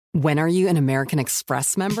When are you an American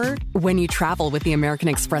Express member? When you travel with the American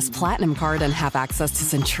Express Platinum Card and have access to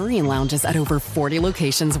Centurion lounges at over 40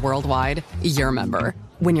 locations worldwide, you're a member.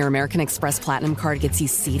 When your American Express Platinum Card gets you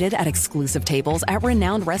seated at exclusive tables at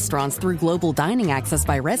renowned restaurants through global dining access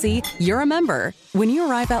by Resy, you're a member. When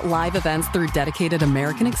you arrive at live events through dedicated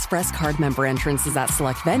American Express Card member entrances at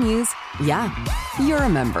select venues, yeah, you're a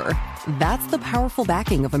member. That's the powerful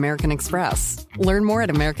backing of American Express. Learn more at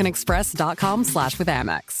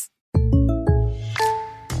americanexpress.com/withAmex.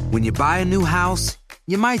 When you buy a new house,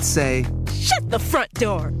 you might say, "Shut the front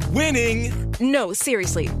door." Winning. No,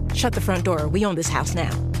 seriously. Shut the front door. We own this house now.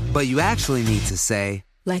 but you actually need to say,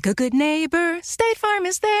 "Like a good neighbor, State Farm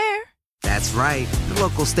is there." That's right. The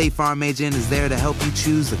local State Farm agent is there to help you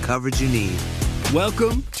choose the coverage you need.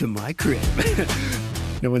 Welcome to my crib.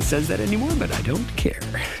 No one says that anymore, but I don't care.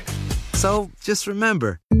 So just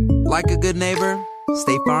remember, like a good neighbor,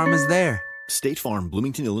 State Farm is there. State Farm,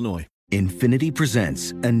 Bloomington, Illinois. Infiniti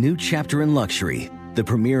presents a new chapter in luxury, the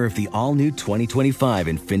premiere of the all-new 2025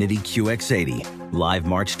 Infiniti QX80, live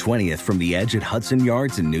March 20th from the Edge at Hudson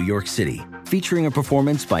Yards in New York City, featuring a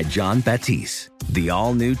performance by John Batiste. The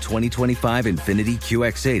all-new 2025 Infiniti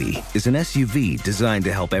QX80 is an SUV designed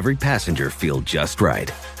to help every passenger feel just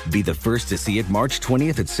right. Be the first to see it March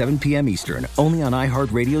 20th at 7 p.m. Eastern, only on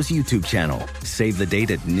iHeartRadio's YouTube channel. Save the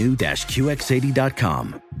date at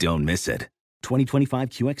new-QX80.com. Don't miss it. 2025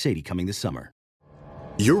 QX80 coming this summer.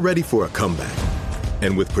 You're ready for a comeback.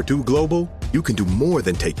 And with Purdue Global, you can do more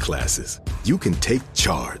than take classes. You can take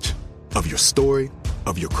charge of your story,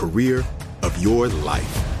 of your career, of your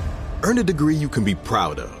life. Earn a degree you can be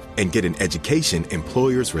proud of and get an education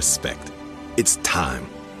employers respect. It's time,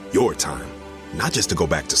 your time, not just to go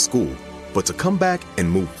back to school, but to come back and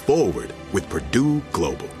move forward with Purdue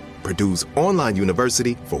Global, Purdue's online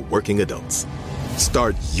university for working adults.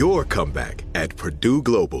 Start your comeback at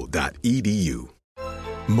purdueglobal.edu.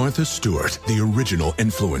 Martha Stewart, the original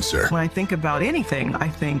influencer. When I think about anything, I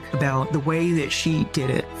think about the way that she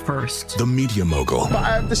did it first. The media mogul.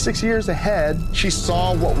 5 to 6 years ahead, she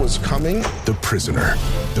saw what was coming. The prisoner.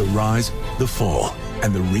 The rise, the fall,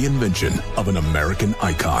 and the reinvention of an American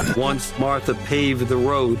icon. Once Martha paved the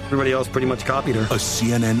road, everybody else pretty much copied her. A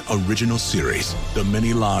CNN original series, The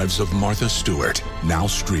Many Lives of Martha Stewart, now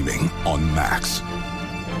streaming on Max.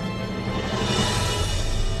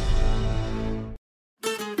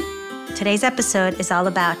 Today's episode is all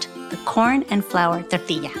about the corn and flour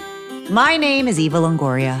tortilla. My name is Eva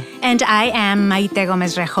Longoria. And I am Maite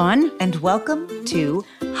Gomez Rejon. And welcome to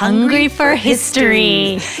Hungry for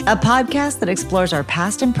History, a podcast that explores our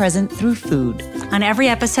past and present through food. On every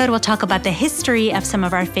episode, we'll talk about the history of some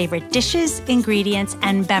of our favorite dishes, ingredients,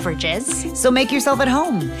 and beverages. So make yourself at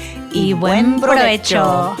home. Y buen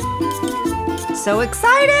provecho. So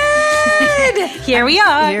excited! Here we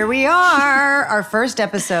are. Here we are. Our first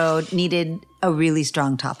episode needed a really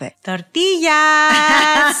strong topic.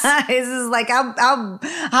 Tortillas. This is like,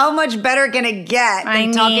 how much better can it get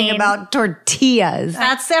than talking about tortillas?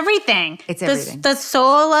 That's everything. It's everything. The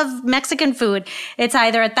soul of Mexican food. It's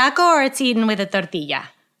either a taco or it's eaten with a tortilla.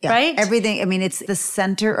 Yeah, right? Everything. I mean, it's the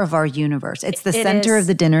center of our universe. It's the center of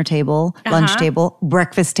the dinner table, lunch table,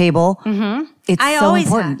 breakfast table. Mm-hmm. It's so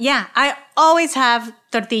important. I always have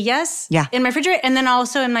tortillas in my refrigerator and then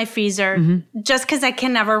also in my freezer just because I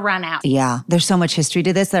can never run out. Yeah. There's so much history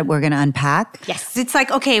to this that we're going to unpack. Yes. It's like,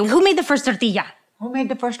 okay, who made the first tortilla? Who made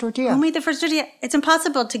the first tortilla? Who made the first tortilla? It's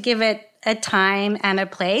impossible to give it a time and a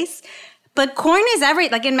place. But corn is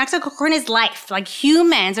like in Mexico, corn is life. Like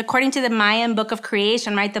humans, according to the Mayan book of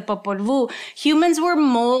creation, right, the Popol Vuh, humans were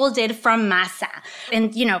molded from masa.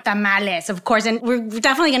 And, tamales, of course. And we're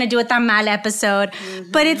definitely going to do a tamal episode.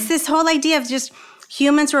 Mm-hmm. But it's this whole idea of just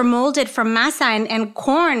humans were molded from masa and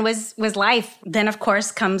corn was life. Then, of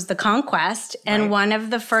course, comes the conquest. And one of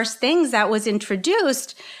the first things that was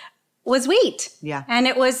introduced was wheat. Yeah. And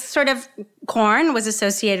it was sort of, corn was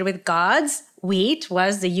associated with gods. Wheat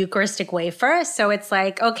was the Eucharistic wafer. So it's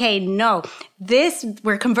like, okay, no,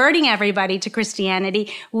 we're converting everybody to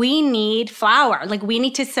Christianity. We need flour. Like we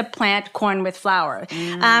need to supplant corn with flour.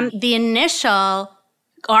 The initial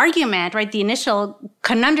argument, right? The initial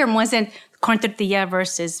conundrum wasn't corn tortilla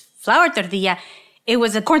versus flour tortilla. It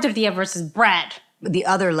was a corn tortilla versus bread. The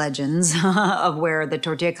other legends of where the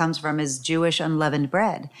tortilla comes from is Jewish unleavened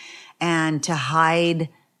bread. And to hide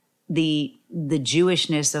the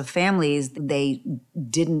Jewishness of families, they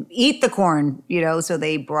didn't eat the corn, so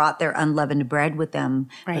they brought their unleavened bread with them,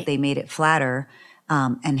 but they made it flatter,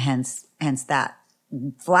 and hence that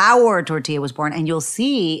flour tortilla was born. And you'll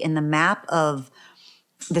see in the map of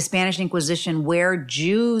the Spanish Inquisition, where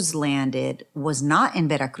Jews landed, was not in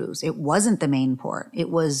Veracruz. It wasn't the main port. It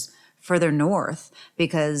was further north,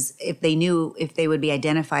 because if they would be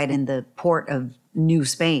identified in the port of New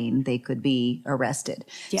Spain, they could be arrested.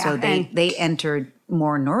 Yeah, so they entered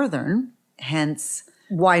more northern, hence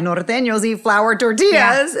why norteños eat flour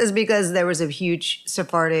tortillas, is because there was a huge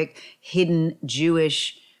Sephardic hidden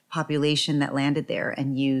Jewish population that landed there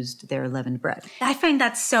and used their leavened bread. I find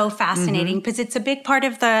that so fascinating because it's a big part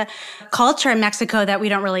of the culture in Mexico that we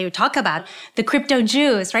don't really talk about. The crypto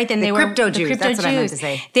Jews, right? That's what I meant to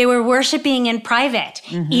say. They were worshiping in private,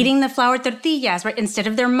 eating the flour tortillas, right? Instead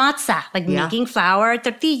of their matzah, making flour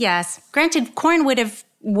tortillas. Granted, corn would have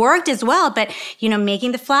worked as well, but,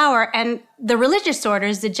 making the flour, and the religious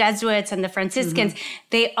orders, the Jesuits and the Franciscans,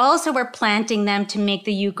 they also were planting them to make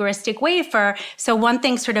the Eucharistic wafer. So one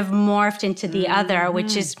thing sort of morphed into the other,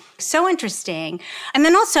 which is so interesting. And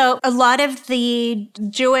then also a lot of the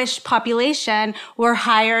Jewish population were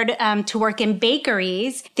hired to work in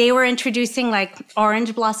bakeries. They were introducing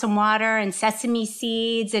orange blossom water and sesame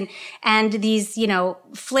seeds and these,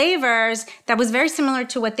 flavors that was very similar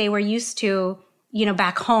to what they were used to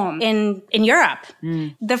back home in Europe.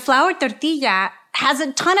 The flour tortilla has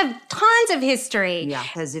tons of history. Yeah,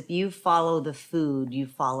 because if you follow the food, you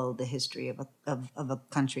follow the history of a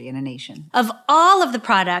country and a nation. Of all of the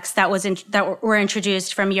products that were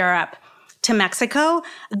introduced from Europe to Mexico,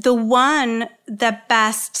 the one that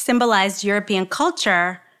best symbolized European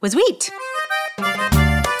culture was wheat.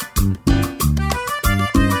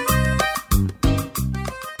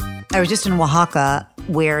 I was just in Oaxaca,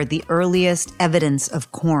 where the earliest evidence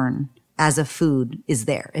of corn as a food is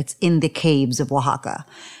there. It's in the caves of Oaxaca.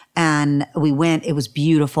 And we went, it was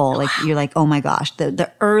beautiful. You're like, oh my gosh,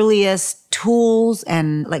 the earliest tools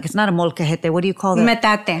and it's not a molcajete, what do you call that?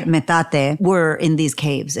 Metate were in these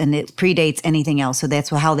caves, and it predates anything else. So that's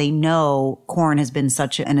how they know corn has been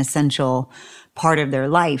such an essential part of their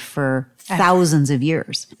life for thousands of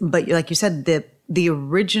years. But like you said, the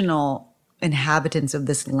original inhabitants of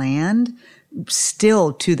this land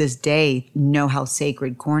still to this day know how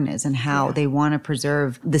sacred corn is and how they want to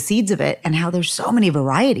preserve the seeds of it and how there's so many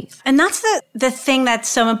varieties. And that's the thing that's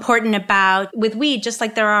so important about with wheat, just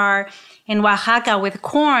like there are in Oaxaca with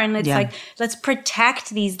corn. It's let's protect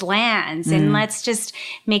these lands and let's just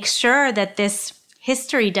make sure that this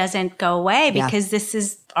history doesn't go away because this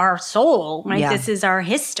is our soul, right? This is our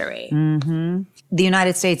history. The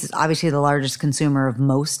United States is obviously the largest consumer of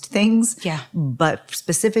most things, but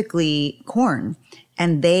specifically corn.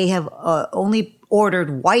 And they have only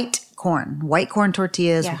ordered white corn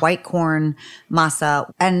tortillas, white corn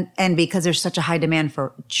masa. And because there's such a high demand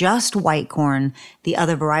for just white corn, the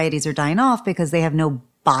other varieties are dying off because they have no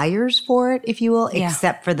buyers for it, if you will,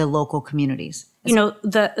 except for the local communities.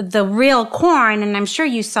 The real corn, and I'm sure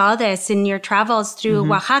you saw this in your travels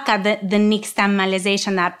through Oaxaca, the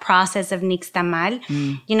nixtamalization, that process of nixtamal,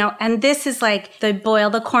 and this is they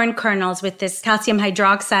boil the corn kernels with this calcium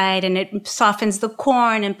hydroxide, and it softens the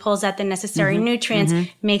corn and pulls out the necessary nutrients,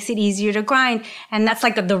 makes it easier to grind. And that's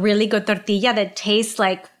the really good tortilla that tastes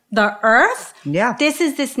like the earth. Yeah. This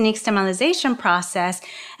is this nixtamalization process.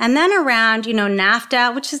 And then around,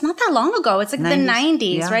 NAFTA, which is not that long ago. It's the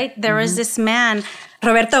 90s, right? There was this man,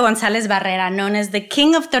 Roberto González Barrera, known as the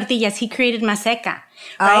king of tortillas. He created Maseca.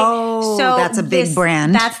 Right? Oh, so that's a big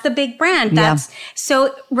brand. That's the big brand.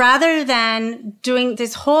 So rather than doing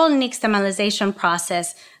this whole nixtamalization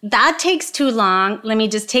process, that takes too long. Let me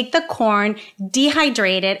just take the corn,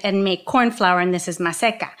 dehydrate it, and make corn flour, and this is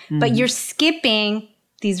Maseca. But you're skipping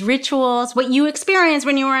these rituals, what you experienced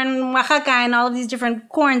when you were in Oaxaca and all of these different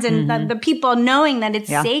corns and the people knowing that it's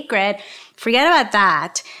sacred. Forget about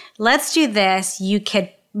that. Let's do this. You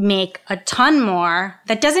could make a ton more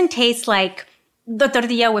that doesn't taste like the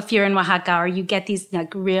tortilla if you're in Oaxaca, or you get these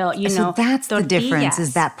real, So that's tortillas. The difference,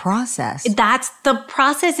 is that process. That's the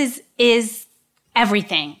process is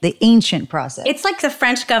everything. The ancient process. It's like the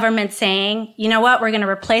French government saying, you know what, we're going to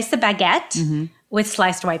replace the baguette with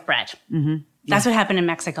sliced white bread. That's what happened in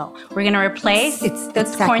Mexico. We're going to replace it's corn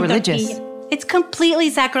sacrilegious. Tortilla. It's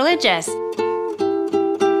completely sacrilegious.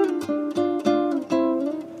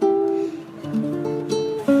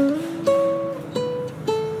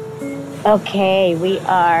 Okay, we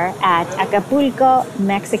are at Acapulco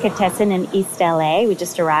Mexicatessen in East LA. We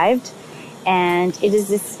just arrived. And it is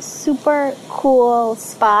this super cool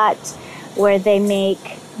spot where they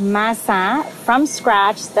make masa from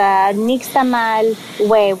scratch, the nixtamal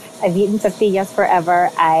way. I've eaten tortillas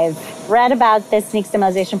forever. I've read about this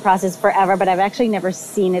nixtamalization process forever, but I've actually never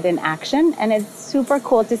seen it in action. And it's super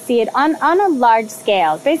cool to see it on a large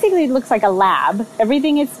scale. Basically, it looks like a lab.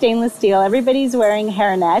 Everything is stainless steel. Everybody's wearing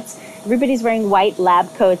hairnets. Everybody's wearing white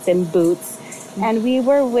lab coats and boots. And we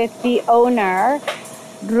were with the owner,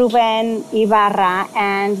 Ruben Ibarra,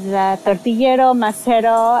 and the tortillero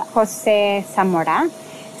macero Jose Zamora.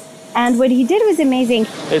 And what he did was amazing.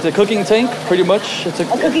 It's a cooking tank, pretty much. It's a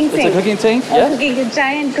cooking sink. It's a cooking tank, yeah. A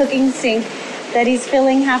giant cooking sink that he's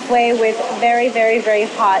filling halfway with very, very, very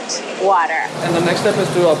hot water. And the next step is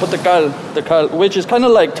to put the cal, which is kind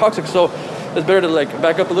of like toxic, so it's better to like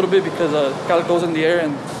back up a little bit because cal goes in the air.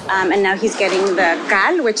 And now he's getting the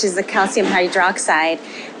cal, which is the calcium hydroxide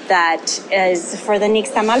that is for the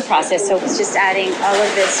nixtamal process. So it's just adding all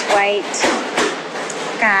of this white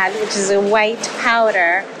cal, which is a white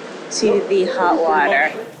powder, to the hot water.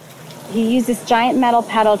 He used this giant metal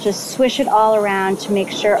pedal to swish it all around to make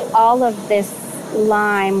sure all of this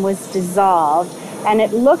lime was dissolved, and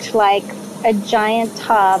it looked like a giant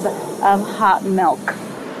tub of hot milk.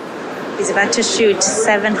 He's about to shoot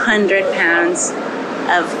 700 pounds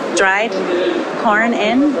of dried corn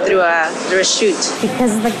in through a chute.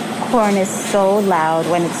 Because the corn is so loud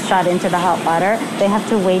when it's shot into the hot water, they have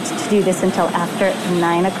to wait to do this until after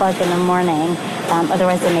 9 o'clock in the morning.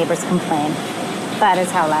 Otherwise, the neighbors complain. That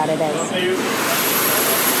is how loud it is.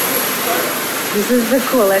 This is the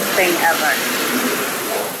coolest thing ever.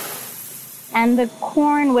 And the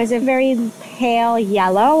corn was a very pale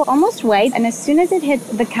yellow, almost white. And as soon as it hit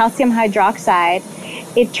the calcium hydroxide,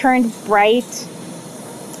 it turned bright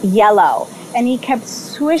yellow. And he kept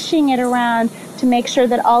swishing it around to make sure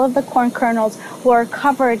that all of the corn kernels were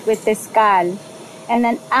covered with this cal. And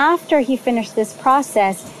then after he finished this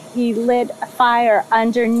process, he lit a fire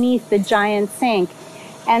underneath the giant sink.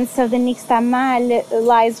 And so the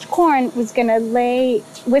nixtamalized corn was going to lay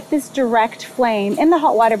with this direct flame in the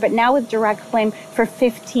hot water, but now with direct flame for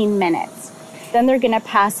 15 minutes. Then they're going to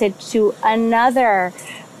pass it to another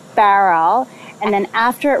barrel, and then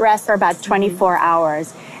after it rests for about 24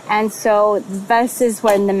 hours. And so this is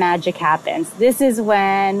when the magic happens. This is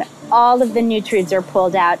when all of the nutrients are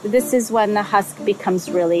pulled out. This is when the husk becomes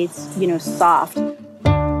really, soft.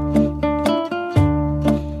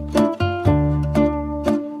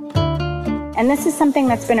 And this is something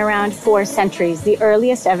that's been around for centuries. The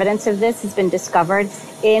earliest evidence of this has been discovered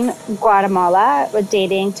in Guatemala,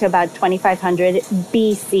 dating to about 2500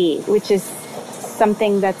 BC, which is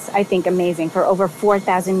something that's, I think, amazing. For over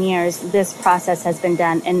 4,000 years, this process has been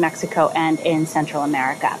done in Mexico and in Central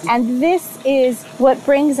America. And this is what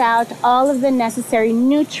brings out all of the necessary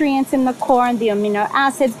nutrients in the corn, the amino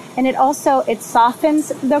acids, and it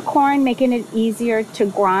softens the corn, making it easier to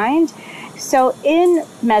grind. So in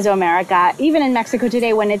Mesoamerica, even in Mexico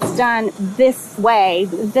today, when it's done this way,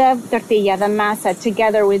 the tortilla, the masa,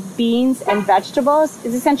 together with beans and vegetables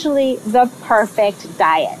is essentially the perfect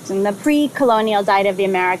diet. And the pre-colonial diet of the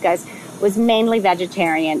Americas was mainly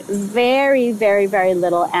vegetarian, very, very, very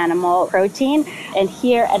little animal protein. And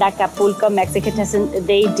here at Acapulco, Mexico,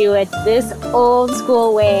 they do it this old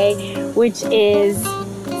school way, which is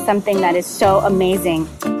something that is so amazing.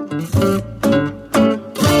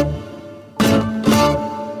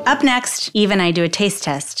 Up next, Eve and I do a taste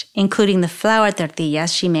test, including the flour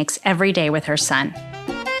tortillas she makes every day with her son.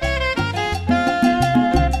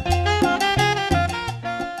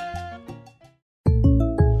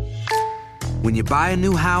 When you buy a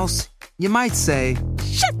new house, you might say,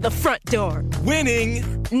 "Shut the front door." Winning!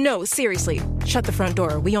 No, seriously, shut the front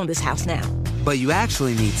door. We own this house now. But you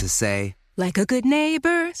actually need to say, "Like a good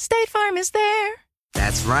neighbor, State Farm is there."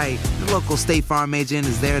 That's right. The local State Farm agent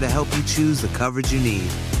is there to help you choose the coverage you need.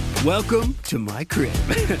 Welcome to my crib.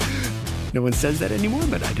 No one says that anymore,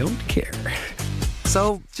 but I don't care.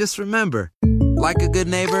 So just remember, like a good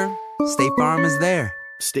neighbor, State Farm is there.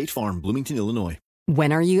 State Farm, Bloomington, Illinois.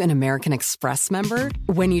 When are you an American Express member?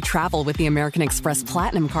 When you travel with the American Express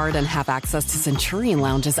Platinum Card and have access to Centurion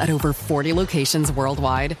lounges at over 40 locations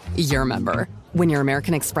worldwide, you're a member. When your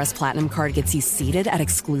American Express Platinum Card gets you seated at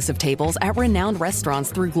exclusive tables at renowned restaurants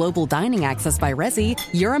through Global Dining Access by Resy,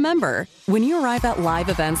 you're a member. When you arrive at live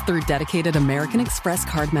events through dedicated American Express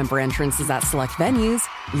Card member entrances at select venues,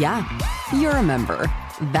 yeah, you're a member.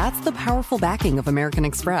 That's the powerful backing of American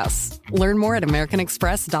Express. Learn more at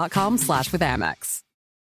americanexpress.com/withAmex.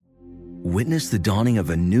 Witness the dawning of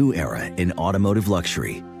a new era in automotive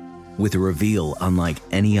luxury with a reveal unlike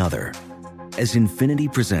any other as Infiniti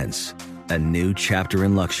presents a new chapter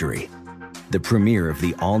in luxury, the premiere of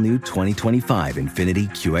the all-new 2025 Infiniti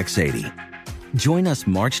QX80. Join us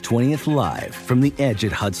March 20th live from the Edge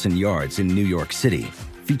at Hudson Yards in New York City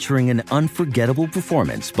featuring an unforgettable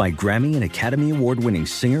performance by Grammy and Academy Award-winning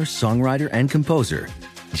singer, songwriter, and composer,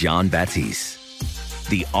 Jon Batiste.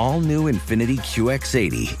 The all-new Infiniti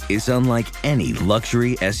QX80 is unlike any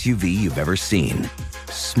luxury SUV you've ever seen.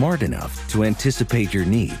 Smart enough to anticipate your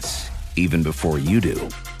needs, even before you do.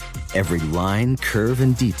 Every line, curve,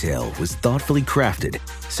 and detail was thoughtfully crafted,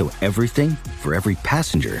 so everything for every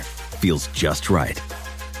passenger feels just right.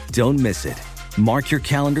 Don't miss it. Mark your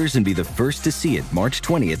calendars and be the first to see it March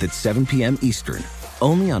 20th at 7 p.m. Eastern,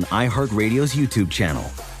 only on iHeartRadio's YouTube channel.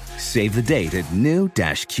 Save the date at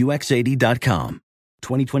new-QX80.com.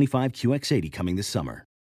 2025 QX80 coming this summer.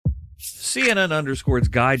 CNN_'s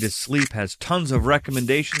Guide to Sleep has tons of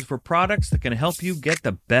recommendations for products that can help you get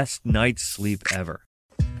the best night's sleep ever.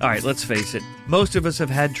 All right, let's face it, most of us have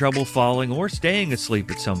had trouble falling or staying asleep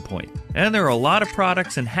at some point, and there are a lot of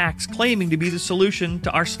products and hacks claiming to be the solution to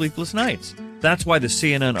our sleepless nights. That's why the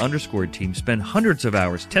CNN_ team spend hundreds of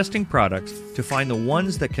hours testing products to find the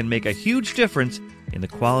ones that can make a huge difference in the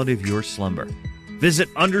quality of your slumber. Visit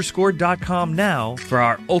underscore.com now for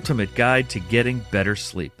our ultimate guide to getting better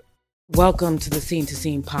sleep. Welcome to the Scene to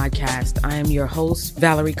Scene podcast. I am your host,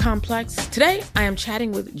 Valerie Complex. Today, I am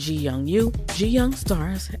chatting with Ji Young Yu. Ji Young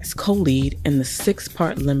stars as co-lead in the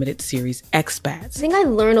 6-part limited series Expats. I think I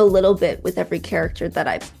learn a little bit with every character that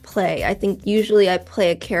I play. I think usually I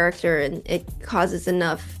play a character and it causes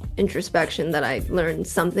enough introspection that I learn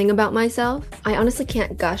something about myself. I honestly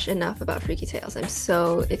can't gush enough about Freaky Tales. I'm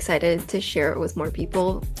so excited to share it with more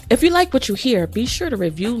people. If you like what you hear, be sure to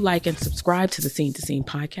review, like, and subscribe to the Scene to Scene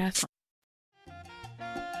podcast.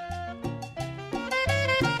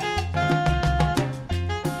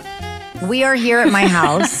 We are here at my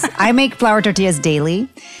house. I make flour tortillas daily.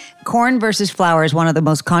 Corn versus flour is one of the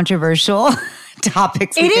most controversial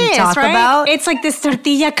topics we can talk about. It's like this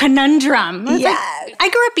tortilla conundrum. Yeah. Like, I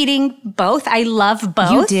grew up eating both. I love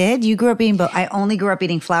both. You did? You grew up eating both. I only grew up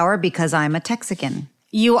eating flour because I'm a Texican.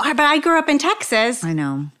 You are, but I grew up in Texas. I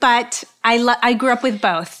know. But I grew up with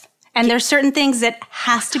both. And there's certain things that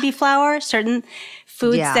has to be flour, certain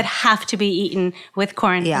foods that have to be eaten with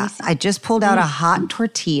corn. Yeah, I just pulled out a hot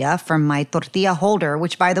tortilla from my tortilla holder,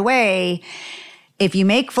 which, by the way, if you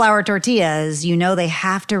make flour tortillas, you know they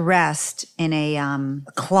have to rest in a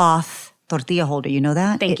cloth tortilla holder. You know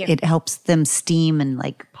that? Thank you. It helps them steam and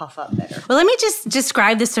like puff up better. Well, let me just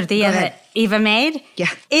describe this tortilla that Eva made. Yeah.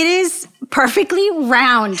 It is perfectly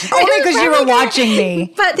round. Only because you were watching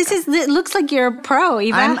me. But it looks like you're a pro,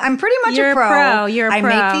 Eva. I'm pretty much a pro. You're a pro.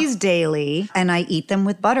 I make these daily and I eat them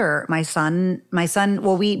with butter. My son,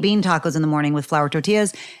 well, we eat bean tacos in the morning with flour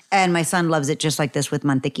tortillas. And my son loves it just like this with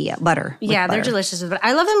mantequilla, butter. Yeah, they're delicious.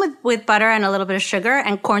 I love them with butter and a little bit of sugar.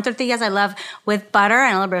 And corn tortillas I love with butter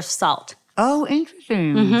and a little bit of salt. Oh,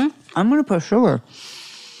 interesting. Mm-hmm. I'm going to put sugar.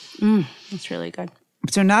 It's really good.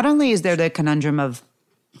 So not only is there the conundrum of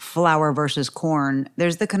flour versus corn,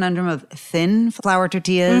 there's the conundrum of thin flour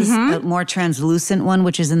tortillas, a more translucent one,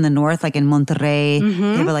 which is in the north, like in Monterrey.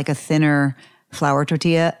 They have like a thinner flour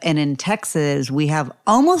tortilla. And in Texas, we have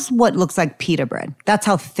almost what looks like pita bread. That's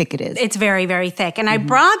how thick it is. It's very, very thick. And I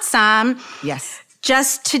brought some. Yes.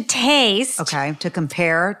 Just to taste. Okay, to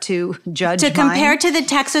compare, to judge To compare to the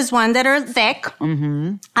Texas one that are thick.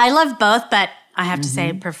 I love both, but I have to say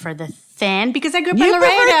I prefer the thin because I grew up in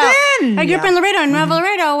Laredo. I grew up in Laredo, in Nuevo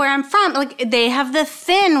Laredo, where I'm from. Like they have the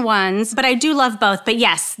thin ones, but I do love both. But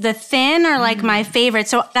yes, the thin are like my favorite.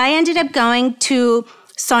 So I ended up going to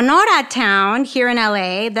Sonora Town here in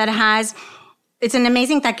LA that has... It's an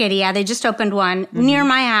amazing taqueria. They just opened one near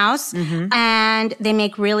my house. And they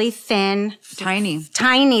make really thin.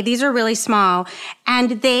 Tiny. These are really small.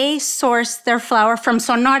 And they source their flour from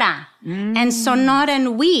Sonora. And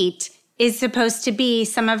Sonoran wheat is supposed to be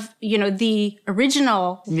some of, the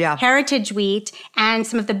original heritage wheat and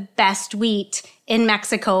some of the best wheat in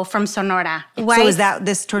Mexico from Sonora. So is that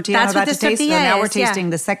this tortilla That's I'm about what to taste? Tortilla So now we're is, tasting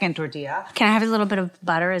the second tortilla. Can I have a little bit of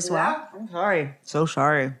butter as well? I'm sorry. So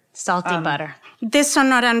sorry. Salty butter. This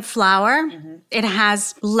Sonoran flour, it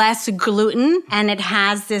has less gluten and it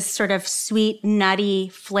has this sort of sweet, nutty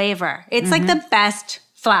flavor. It's like the best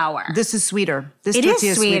flour. This is sweeter. This it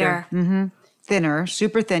tortilla is sweeter. Thinner,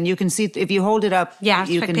 super thin. You can see, if you hold it up. Yeah,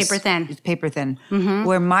 it's like paper thin. It's paper thin.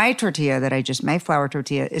 Where my tortilla my flour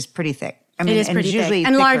tortilla is pretty thick. I mean, it is pretty thick.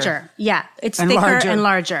 And larger. Yeah, it's thicker and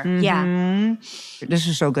larger. Yeah. This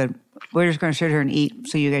is so good. We're just going to sit here and eat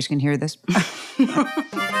so you guys can hear this.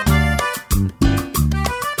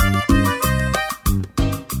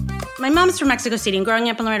 My mom's from Mexico City, and growing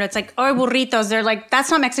up in Laredo, it's like, burritos. They're like, that's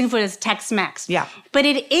not Mexican food, it's Tex-Mex. Yeah. But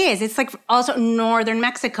it is. It's like also northern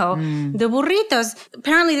Mexico. The burritos,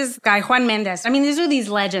 apparently this guy, Juan Mendez, these are these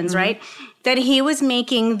legends, right? that he was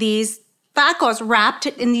making these tacos wrapped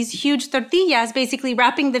in these huge tortillas, basically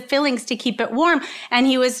wrapping the fillings to keep it warm. And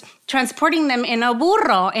he was transporting them in a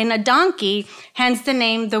burro, in a donkey, hence the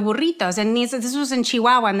name, the burritos. And this was in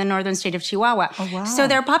Chihuahua, in the northern state of Chihuahua. Oh, wow. So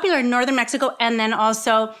they're popular in northern Mexico, and then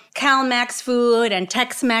also Cal-Mex food and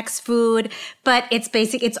Tex-Mex food. But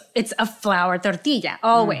it's a flour tortilla,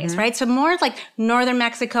 always, right? So more like northern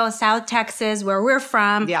Mexico, South Texas, where we're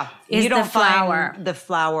from, is the flour. The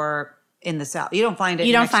flour in the South. You don't find it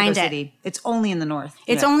in Mexico City. It's only in the North.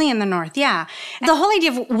 It's only in the North, yeah. The whole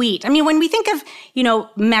idea of wheat. I mean, when we think of,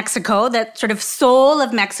 Mexico, that sort of soul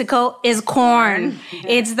of Mexico is corn.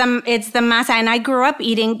 It's the masa. And I grew up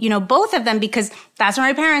eating, both of them because that's where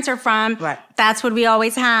my parents are from. Right. That's what we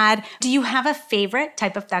always had. Do you have a favorite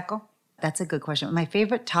type of taco? That's a good question. My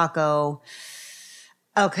favorite taco,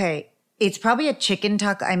 okay, it's probably a chicken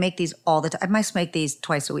taco. I make these all the time. I must make these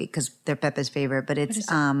twice a week because they're Pepe's favorite. But it's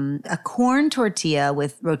a corn tortilla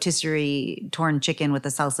with rotisserie torn chicken with a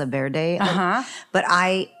salsa verde. But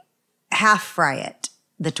I half fry it,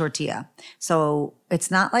 the tortilla. So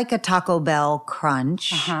it's not like a Taco Bell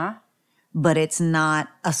crunch, but it's not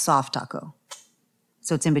a soft taco.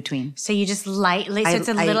 So it's in between. So you just lightly, so it's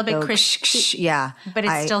a little bit crispy. Yeah. But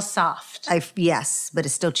it's still soft. Yes, but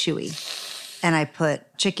it's still chewy. And I put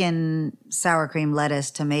chicken, sour cream,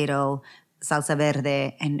 lettuce, tomato, salsa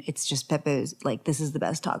verde, and it's just Pepe's, this is the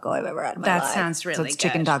best taco I've ever had in my life. That sounds really good. So it's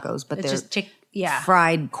chicken tacos, but it's they're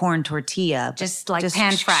fried corn tortilla. Just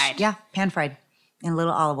pan-fried. Yeah, pan-fried in a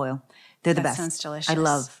little olive oil. They're the best. That sounds delicious. I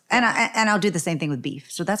love. And I'll do the same thing with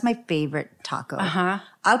beef. So that's my favorite taco.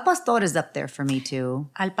 Al pastor is up there for me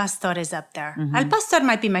too. Al pastor is up there. Al pastor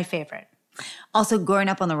might be my favorite. Also, growing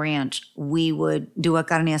up on the ranch, we would do a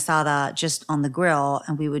carne asada just on the grill,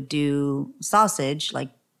 and we would do sausage, like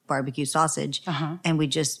barbecue sausage, and we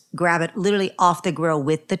just grab it literally off the grill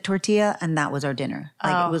with the tortilla, and that was our dinner.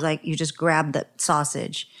 It was like you just grab the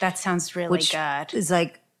sausage. That sounds really good. It's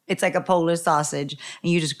like a Polish sausage,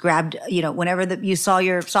 and you just grabbed, whenever you saw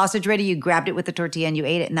your sausage ready, you grabbed it with the tortilla and you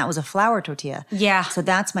ate it, and that was a flour tortilla. Yeah. So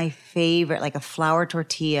that's my favorite, like a flour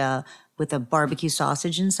tortilla with a barbecue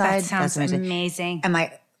sausage inside. That sounds amazing. And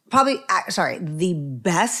the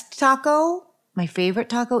best taco, my favorite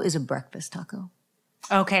taco is a breakfast taco.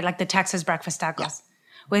 Okay, like the Texas breakfast tacos. Yeah.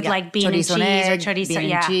 With like bean and cheese or chorizo.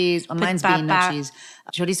 Bean and cheese. Oh, mine's bean, no cheese.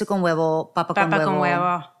 Chorizo con huevo, papa con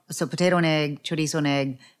huevo. So potato and egg, chorizo and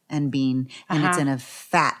egg, and bean. And it's in a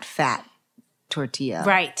fat tortilla.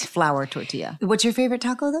 Right. Flour tortilla. What's your favorite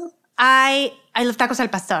taco though? I love tacos al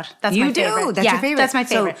pastor. That's my favorite. You do? That's your favorite? That's my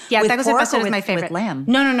favorite. So tacos al pastor is my favorite. With lamb?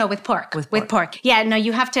 No, with pork. With pork. Yeah, no,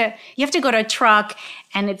 you have to go to a truck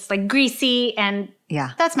and it's like greasy and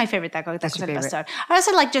that's my favorite taco. Tacos al pastor. I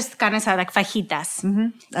also like just carne asada, like fajitas.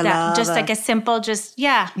 I love just like a simple,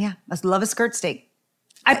 Yeah, I love a skirt steak.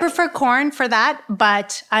 I prefer corn for that,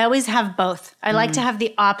 but I always have both. I like to have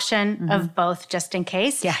the option of both just in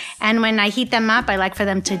case. Yes. And when I heat them up, I like for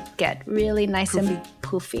them to get really nice and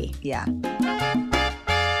poofy. Yeah.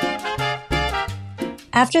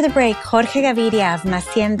 After the break, Jorge Gaviria of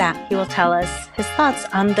Macienda, he will tell us his thoughts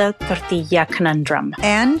on the tortilla conundrum.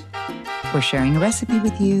 And we're sharing a recipe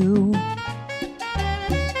with you.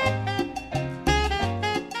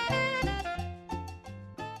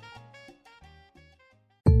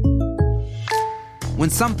 When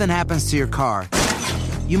something happens to your car,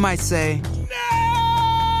 you might say,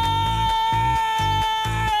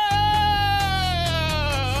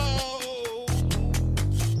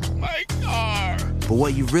 My car. But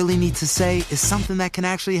what you really need to say is something that can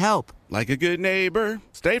actually help. Like a good neighbor,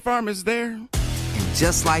 State Farm is there. And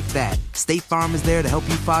just like that, State Farm is there to help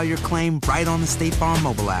you file your claim right on the State Farm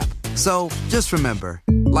mobile app. So just remember,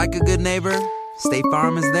 like a good neighbor, State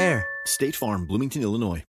Farm is there. State Farm, Bloomington,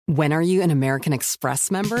 Illinois. When are you an American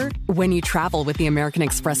Express member? When you travel with the American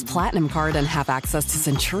Express Platinum Card and have access to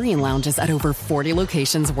Centurion Lounges at over 40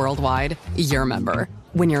 locations worldwide, you're a member.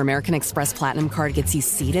 When your American Express Platinum Card gets you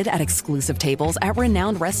seated at exclusive tables at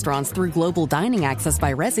renowned restaurants through Global Dining Access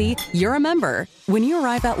by Resy, you're a member. When you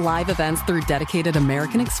arrive at live events through dedicated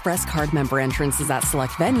American Express Card member entrances at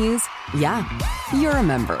select venues, you're a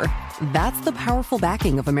member. That's the powerful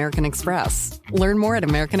backing of American Express. Learn more at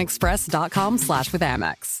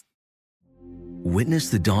americanexpress.com/withAmex. Witness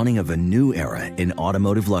the dawning of a new era in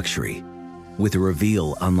automotive luxury with a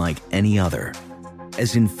reveal unlike any other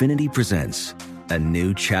as Infiniti presents a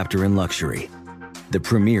new chapter in luxury, the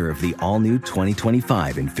premiere of the all-new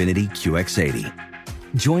 2025 Infiniti QX80.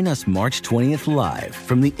 Join us March 20th live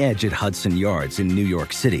from the Edge at Hudson Yards in New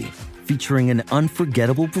York City, featuring an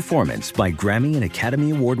unforgettable performance by Grammy and Academy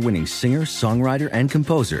Award-winning singer, songwriter, and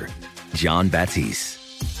composer, John Batiste.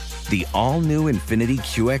 The all-new Infiniti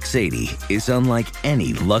QX80 is unlike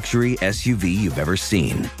any luxury SUV you've ever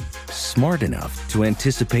seen. Smart enough to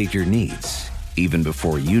anticipate your needs, even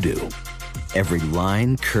before you do. Every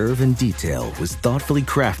line, curve, and detail was thoughtfully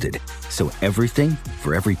crafted, so everything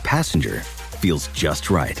for every passenger feels just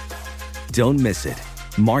right. Don't miss it.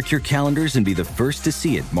 Mark your calendars and be the first to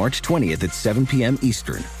see it March 20th at 7 p.m.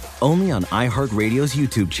 Eastern, only on iHeartRadio's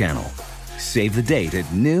YouTube channel. Save the date at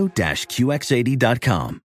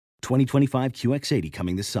new-QX80.com. 2025 QX80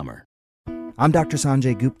 coming this summer. I'm Dr.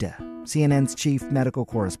 Sanjay Gupta, CNN's chief medical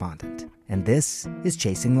correspondent, and this is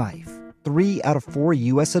Chasing Life. 3 out of 4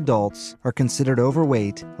 U.S. adults are considered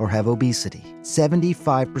overweight or have obesity.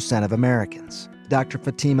 75% of Americans. Dr.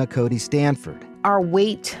 Fatima Cody Stanford. Our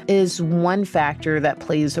weight is one factor that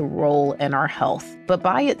plays a role in our health, but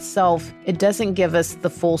by itself, it doesn't give us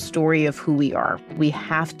the full story of who we are. We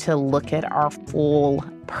have to look at our full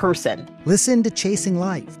person. Listen to Chasing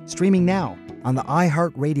Life, streaming now on the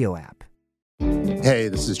iHeartRadio app. Hey,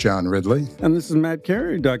 this is John Ridley. And this is Matt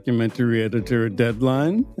Carey, documentary editor at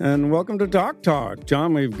Deadline. And welcome to Talk Talk.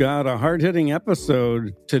 John, we've got a hard-hitting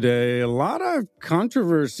episode today. A lot of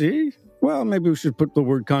controversy. Well, maybe we should put the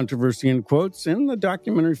word controversy in quotes in the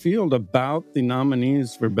documentary field about the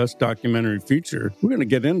nominees for Best Documentary Feature. We're going to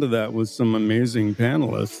get into that with some amazing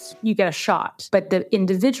panelists. You get a shot, but the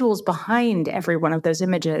individuals behind every one of those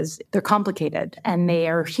images, they're complicated and they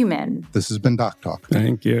are human. This has been Doc Talk.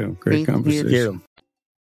 Thank you. Great conversation. Thank you.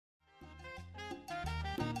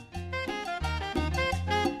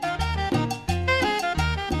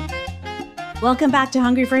 Welcome back to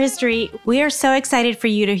Hungry for History. We are so excited for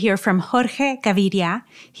you to hear from Jorge Gaviria.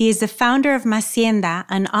 He is the founder of Macienda,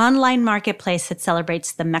 an online marketplace that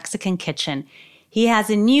celebrates the Mexican kitchen. He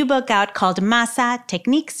has a new book out called Masa,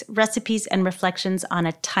 Techniques, Recipes, and Reflections on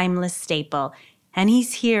a Timeless Staple. And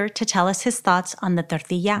he's here to tell us his thoughts on the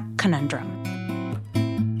tortilla conundrum.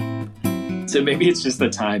 So maybe it's just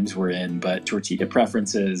the times we're in, but tortilla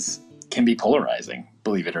preferences can be polarizing,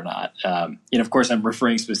 believe it or not. Of course, I'm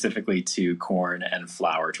referring specifically to corn and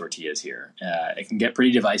flour tortillas here. It can get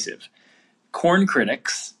pretty divisive. Corn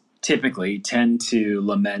critics typically tend to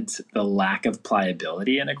lament the lack of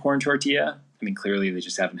pliability in a corn tortilla. I mean, clearly they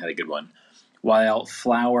just haven't had a good one. While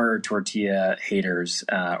flour tortilla haters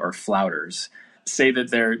or flouters say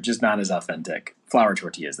that they're just not as authentic. Flour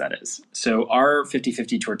tortillas, that is. So our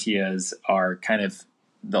 50-50 tortillas are kind of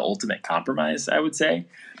the ultimate compromise, I would say.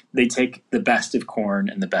 They take the best of corn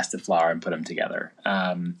and the best of flour and put them together.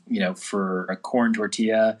 For a corn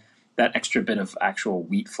tortilla, that extra bit of actual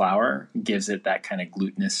wheat flour gives it that kind of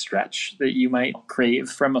glutinous stretch that you might crave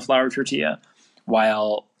from a flour tortilla,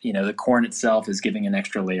 while, the corn itself is giving an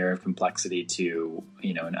extra layer of complexity to,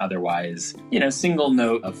 an otherwise, single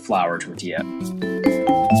note of flour tortilla.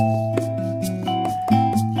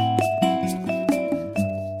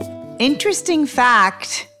 Interesting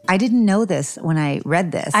fact. I didn't know this when I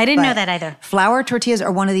read this. I didn't know that either. Flour tortillas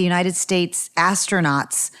are one of the United States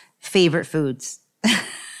astronauts' favorite foods.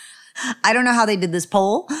 I don't know how they did this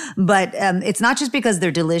poll, but it's not just because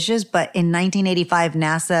they're delicious, but in 1985,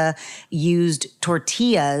 NASA used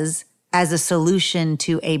tortillas as a solution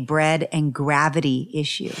to a bread and gravity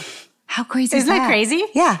issue. How crazy is that? Isn't that crazy?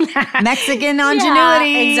 Yeah. Mexican ingenuity.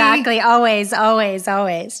 Yeah, exactly. Always, always,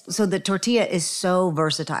 always. So the tortilla is so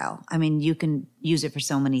versatile. I mean, you can use it for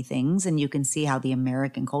so many things, and you can see how the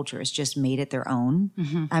American culture has just made it their own.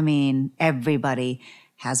 Mm-hmm. I mean, everybody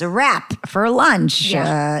has a wrap for lunch.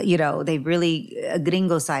 Yeah. They really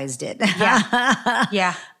gringo-sized it. Yeah.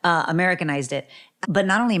 Yeah. Americanized it. But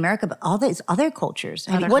not only America, but all these other cultures.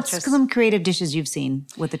 What's some creative dishes you've seen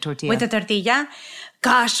with the tortilla? With the tortilla?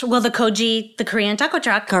 Gosh, well, the koji, the Korean taco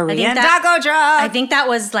truck. I think that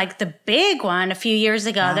was like the big one a few years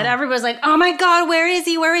ago that everybody was like, oh my God, where is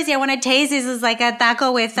he? Where is he? I want to taste this. It's like a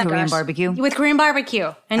taco with Korean barbecue. With Korean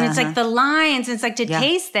barbecue. And it's like the lines. And it's like to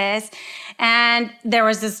taste this. And there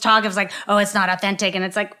was this talk of like, oh, it's not authentic. And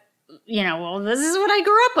it's like, well, this is what I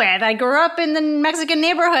grew up with. I grew up in the Mexican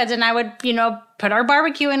neighborhoods and I would, put our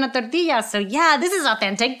barbecue in a tortilla. So yeah, this is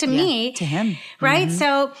authentic to me. To him. Right? Mm-hmm.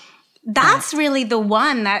 So that's really the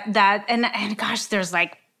one that and gosh, there's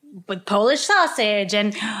like with Polish sausage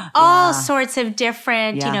and all sorts of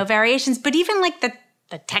different, variations. But even like the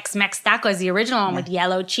Tex-Mex taco is the original one with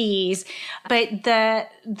yellow cheese. But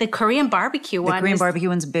the Korean barbecue one. The Korean barbecue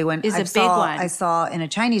one's a big one. Is a big one. I saw in a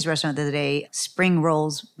Chinese restaurant the other day spring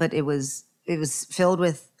rolls, but it was filled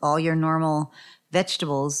with all your normal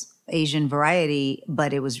vegetables, Asian variety,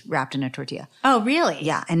 but it was wrapped in a tortilla. Oh, really?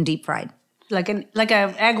 Yeah, and deep fried. Like an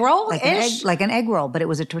egg roll? Like an egg roll, but it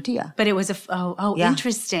was a tortilla. But it was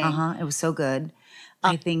interesting. It was so good.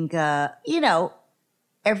 I think,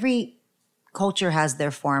 every culture has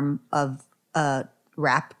their form of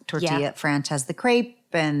wrap tortilla. Yeah. France has the crepe,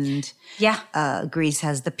 and Greece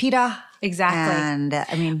has the pita. Exactly. And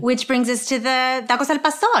I mean, which brings us to the tacos al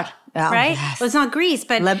pastor, right? Yes. Well, it's not Greece,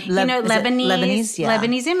 but Lebanese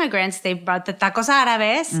immigrants, they brought the tacos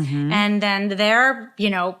árabes, and then their,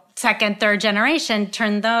 second, third generation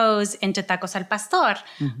turned those into tacos al pastor.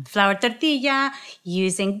 Flour tortilla,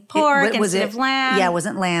 using pork instead of lamb. Yeah, it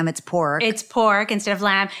wasn't lamb, it's pork. It's pork instead of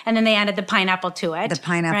lamb. And then they added the pineapple to it. The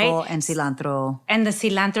pineapple and cilantro. And the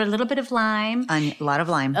cilantro, a little bit of lime. A lot of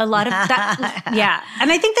lime. A lot of that. Yeah.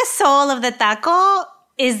 And I think the soul of the taco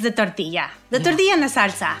is the tortilla. The tortilla and the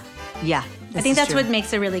salsa. Yeah. I think that's what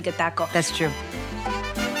makes a really good taco. That's true.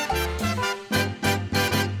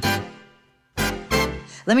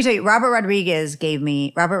 Let me tell you, Robert Rodriguez,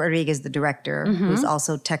 the director, who's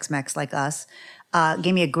also Tex-Mex like us,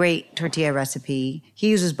 gave me a great tortilla recipe. He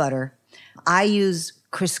uses butter. I use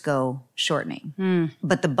Crisco shortening,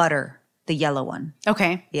 but the butter, the yellow one.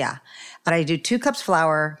 Okay. Yeah. But I do 2 cups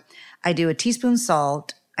flour. I do a teaspoon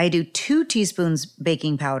salt. I do 2 teaspoons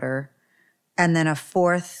baking powder, and then a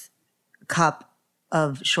 1/4 cup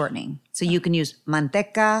of shortening. So you can use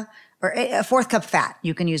manteca, or a 1/4 cup fat.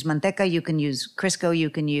 You can use manteca, you can use Crisco, you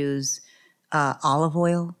can use olive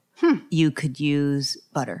oil, you could use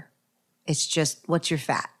butter. It's just, what's your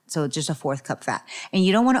fat? So it's just a 1/4 cup fat. And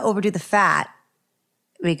you don't want to overdo the fat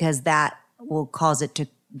because that will cause it to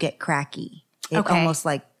get cracky. It almost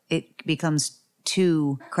like it becomes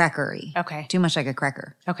too crackery. Okay. Too much like a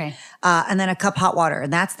cracker. Okay. And then a cup hot water.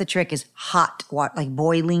 And that's the trick, is hot water, like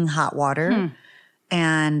boiling hot water.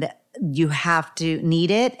 And you have to knead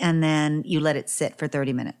it, and then you let it sit for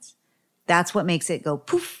 30 minutes. That's what makes it go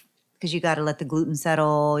poof, because you got to let the gluten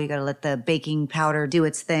settle. You got to let the baking powder do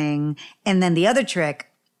its thing. And then the other trick,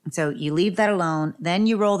 so you leave that alone, then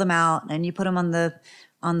you roll them out, and you put them on the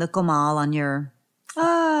comal, on your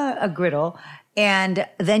a griddle. And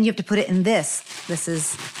then you have to put it in this. This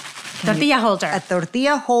is tortilla holder. A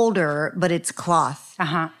tortilla holder, but it's cloth.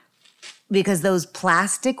 Because those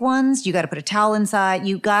plastic ones, you got to put a towel inside.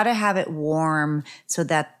 You got to have it warm so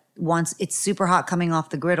that once it's super hot coming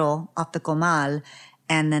off the griddle, off the comal,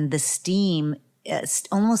 and then the steam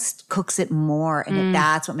almost cooks it more, and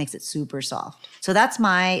that's what makes it super soft. So that's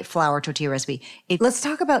my flour tortilla recipe. Let's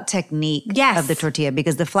talk about technique of the tortilla,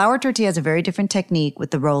 because the flour tortilla has a very different technique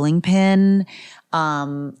with the rolling pin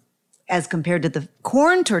as compared to the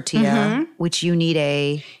corn tortilla, which you need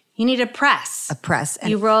a press. A press. And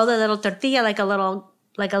you roll the little tortilla like a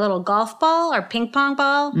little golf ball or ping pong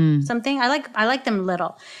ball, something. I like them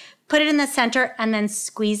little. Put it in the center and then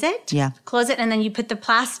squeeze it. Yeah. Close it, and then you put the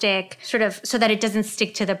plastic sort of so that it doesn't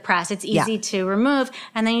stick to the press. It's easy to remove,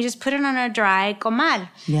 and then you just put it on a dry comal.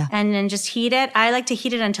 Yeah. And then just heat it. I like to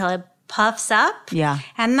heat it until it puffs up. Yeah.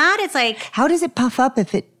 And that is like, how does it puff up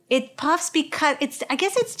if it? It puffs because I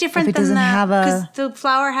guess it's different if it doesn't because the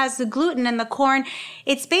flour has the gluten and the corn.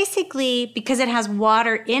 It's basically, because it has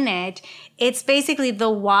water in it, it's basically the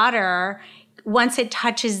water, once it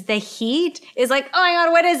touches the heat, is like, oh my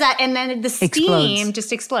God, what is that? And then the steam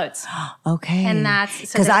just explodes. Okay. And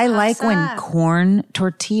that's because I like when corn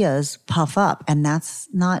tortillas puff up, and that's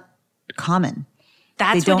not common.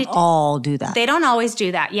 They don't all do that. They don't always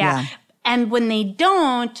do that. Yeah. And when they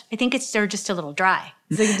don't, I think they're just a little dry.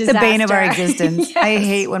 The bane of our existence. Yes. I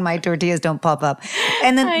hate when my tortillas don't pop up.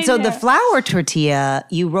 And then, the flour tortilla,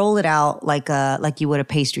 you roll it out like you would a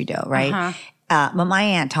pastry dough, right? But my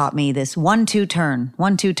aunt taught me this 1-2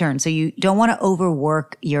 turn. So you don't want to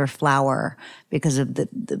overwork your flour because of the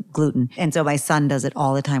gluten. And so my son does it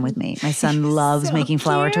all the time with me. My son loves making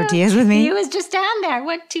flour tortillas with me. He was just down there.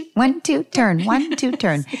 1-2 turn. 1-2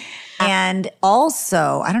 turn. And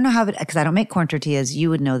also, I don't know how, because I don't make corn tortillas. You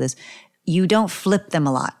would know this. You don't flip them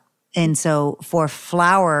a lot. And so for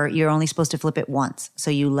flour, you're only supposed to flip it once.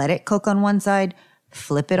 So you let it cook on one side,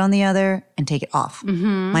 flip it on the other, and take it off.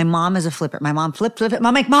 My mom is a flipper. My mom flip it.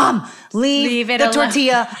 I'm like, Mom, leave the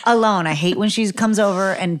tortilla alone. I hate when she comes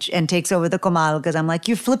over and takes over the comal, because I'm like,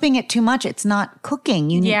 you're flipping it too much. It's not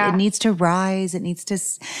cooking. It needs to rise. It needs to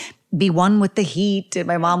be one with the heat. And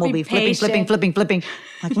my mom will be flipping.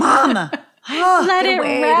 Like, Mom, let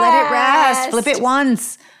it rest. Flip it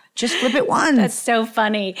once. Just flip it once. That's so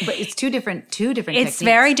funny. But it's two different techniques. It's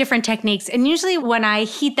very different techniques. And usually when I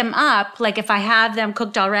heat them up, like if I have them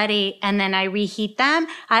cooked already and then I reheat them,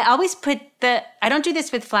 I always put I don't do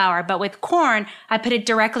this with flour, but with corn, I put it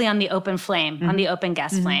directly on the open flame, on the open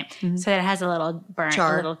gas flame. So that it has a little burn,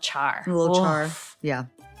 a little char. Yeah.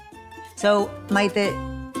 So, Maite,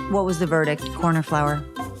 what was the verdict? Corn or flour?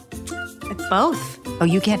 Both. Oh,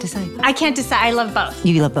 you can't decide? I can't decide. I love both.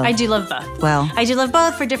 You love both? I do love both. Well, I do love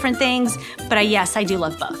both for different things, but yes, I do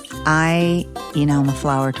love both. I'm a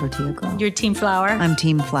flour tortilla girl. You're team flour? I'm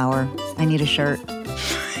team flour. I need a shirt.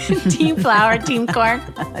 Team flour, team corn?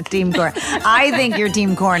 Team corn. I think you're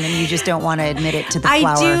team corn and you just don't want to admit it to the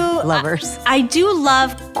flour lovers. I do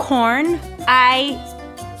love corn.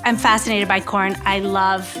 I'm fascinated by corn. I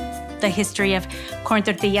love the history of corn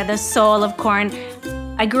tortilla, the soul of corn.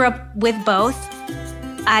 I grew up with both.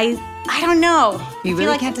 I don't know. You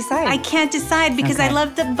really can't decide? I can't decide because I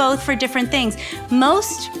love them both for different things.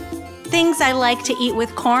 Most things I like to eat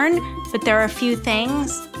with corn, but there are a few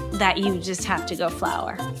things that you just have to go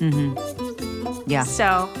flour. Mm-hmm. Yeah.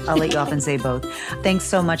 So I'll let you off and say both. Thanks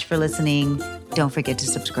so much for listening. Don't forget to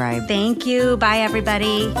subscribe. Thank you. Bye,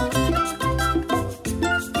 everybody.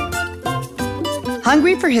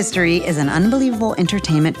 Hungry for History is an unbelievable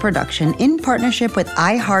entertainment production in partnership with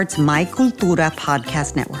iHeart's My Cultura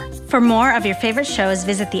podcast network. For more of your favorite shows,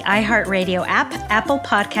 visit the iHeartRadio app, Apple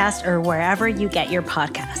Podcast, or wherever you get your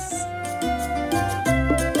podcasts.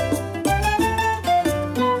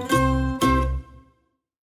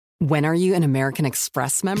 When are you an American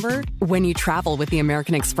Express member? When you travel with the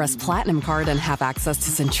American Express Platinum Card and have access to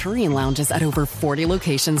Centurion Lounges at over 40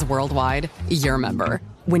 locations worldwide, you're a member.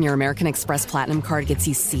 When your American Express Platinum Card gets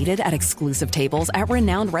you seated at exclusive tables at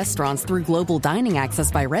renowned restaurants through global dining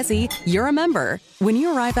access by Resy, you're a member. When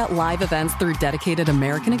you arrive at live events through dedicated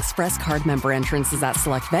American Express Card member entrances at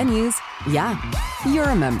select venues, yeah, you're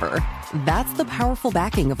a member. That's the powerful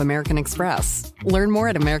backing of American Express. Learn more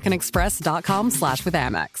at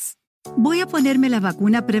americanexpress.com/withAmex. Voy a ponerme la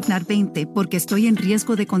vacuna Prevnar 20 porque estoy en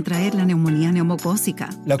riesgo de contraer la neumonía neumocócica,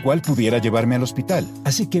 la cual pudiera llevarme al hospital.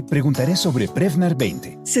 Así que preguntaré sobre Prevnar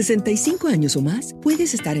 20. 65 años o más,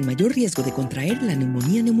 puedes estar en mayor riesgo de contraer la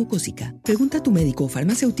neumonía neumocócica. Pregunta a tu médico o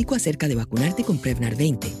farmacéutico acerca de vacunarte con Prevnar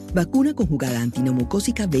 20. Vacuna conjugada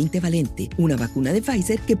antineumocócica 20 valente. Una vacuna de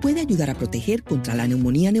Pfizer que puede ayudar a proteger contra la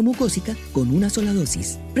neumonía neumocócica con una sola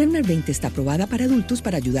dosis. Prevnar 20 está aprobada para adultos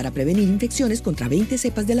para ayudar a prevenir infecciones contra 20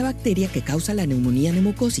 cepas de la bacteria que causa la neumonía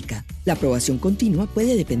neumocócica. La aprobación continua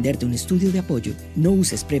puede depender de un estudio de apoyo. No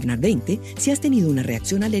uses Prevnar 20 si has tenido una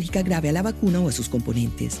reacción alérgica grave a la vacuna o a sus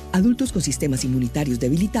componentes. Adultos con sistemas inmunitarios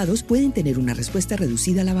debilitados pueden tener una respuesta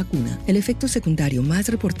reducida a la vacuna. El efecto secundario más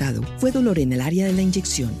reportado fue dolor en el área de la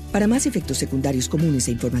inyección. Para más efectos secundarios comunes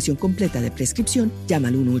e información completa de prescripción, llama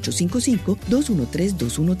al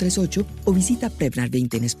 1-855-213-2138 o visita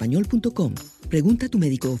Prevnar20enespañol.com. Pregunta a tu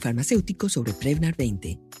médico o farmacéutico sobre Prevnar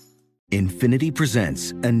 20. Infinity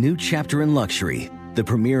presents a new chapter in luxury, the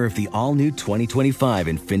premiere of the all-new 2025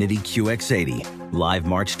 Infinity QX80, live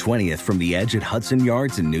March 20th from the Edge at Hudson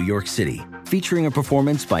Yards in New York City, featuring a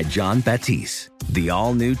performance by John Batiste. The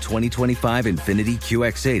all-new 2025 Infinity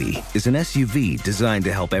QX80 is an SUV designed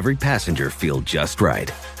to help every passenger feel just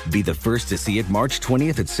right. Be the first to see it March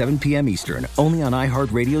 20th at 7 p.m. Eastern, only on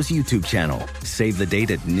iHeartRadio's YouTube channel. Save the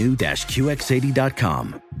date at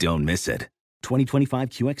new-QX80.com. Don't miss it.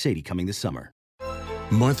 2025 QX80 coming this summer.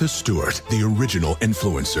 Martha Stewart, the original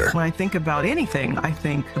influencer. When I think about anything, I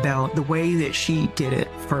think about the way that she did it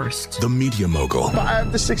first. The media mogul.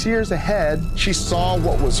 5 to 6 years ahead, she saw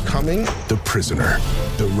what was coming. The prisoner.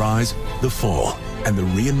 The rise, the fall, and the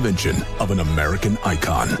reinvention of an American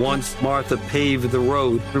icon. Once Martha paved the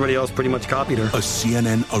road, everybody else pretty much copied her. A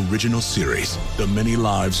CNN original series, The Many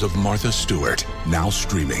Lives of Martha Stewart, now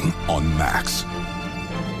streaming on Max.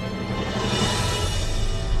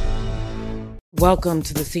 Welcome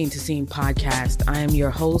to the Scene to Scene podcast. I am your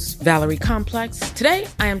host, Valerie Complex. Today,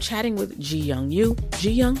 I am chatting with Ji Young Yu. Ji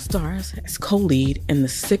Young stars as co-lead in the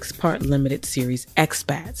 6-part limited series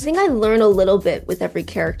Expats. I think I learn a little bit with every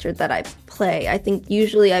character that I play. I think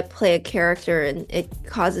usually I play a character and it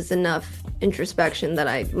causes enough introspection that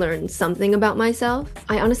I learn something about myself.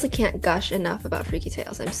 I honestly can't gush enough about Freaky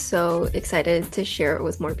Tales. I'm so excited to share it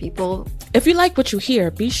with more people. If you like what you hear,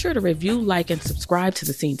 be sure to review, like, and subscribe to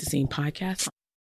the Scene to Scene podcast